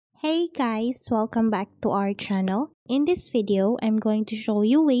Hey guys, welcome back to our channel. In this video, I'm going to show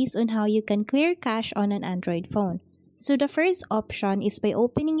you ways on how you can clear cache on an Android phone. So the first option is by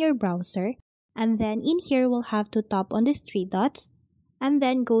opening your browser, and then in here we'll have to tap on these three dots and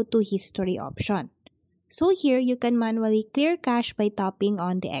then go to history option. So here you can manually clear cache by tapping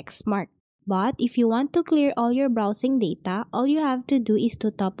on the X mark. But if you want to clear all your browsing data, all you have to do is to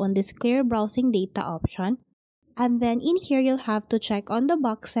tap on this clear browsing data option. And then in here, you'll have to check on the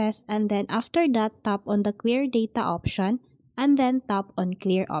boxes, and then after that, tap on the clear data option and then tap on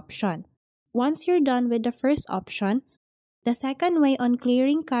clear option. Once you're done with the first option, the second way on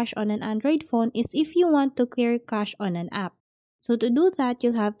clearing cache on an Android phone is if you want to clear cache on an app. So to do that,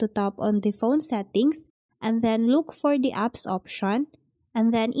 you'll have to tap on the phone settings and then look for the apps option,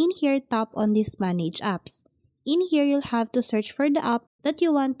 and then in here, tap on this manage apps. In here, you'll have to search for the app that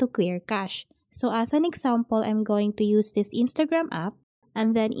you want to clear cache. So as an example, I'm going to use this Instagram app,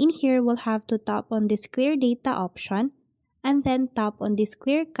 and then in here we'll have to tap on this clear data option and then tap on this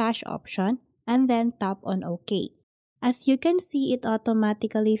clear cache option and then tap on OK. As you can see, it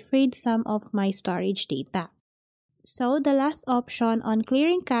automatically freed some of my storage data. So the last option on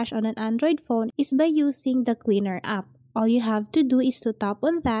clearing cache on an Android phone is by using the Cleaner app. All you have to do is to tap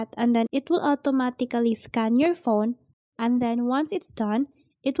on that, and then it will automatically scan your phone, and then once it's done,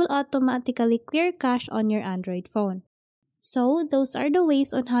 it will automatically clear cache on your Android phone. So those are the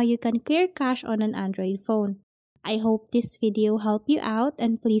ways on how you can clear cache on an Android phone. I hope this video helped you out,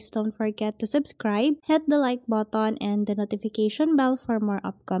 and please don't forget to subscribe, hit the like button and the notification bell for more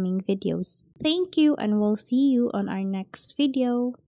upcoming videos. Thank you, and we'll see you on our next video.